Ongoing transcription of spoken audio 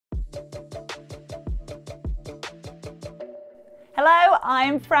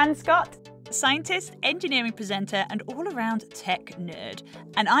I'm Fran Scott, scientist, engineering presenter, and all-around tech nerd.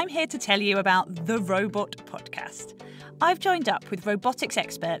 And I'm here to tell you about the Robot Podcast. I've joined up with robotics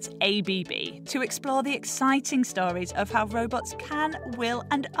experts ABB to explore the exciting stories of how robots can, will,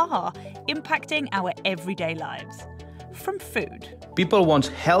 and are impacting our everyday lives. From food. People want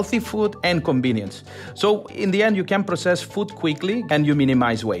healthy food and convenience. So in the end, you can process food quickly and you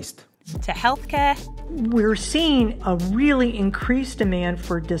minimize waste. To healthcare. We're seeing a really increased demand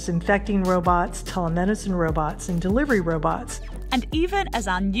for disinfecting robots, telemedicine robots, and delivery robots. And even as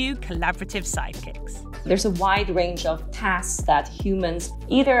our new collaborative sidekicks. There's a wide range of tasks that humans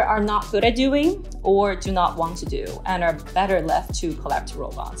either are not good at doing or do not want to do and are better left to collect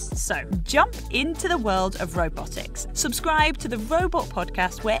robots. So jump into the world of robotics. Subscribe to the Robot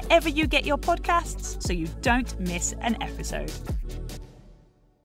Podcast wherever you get your podcasts so you don't miss an episode.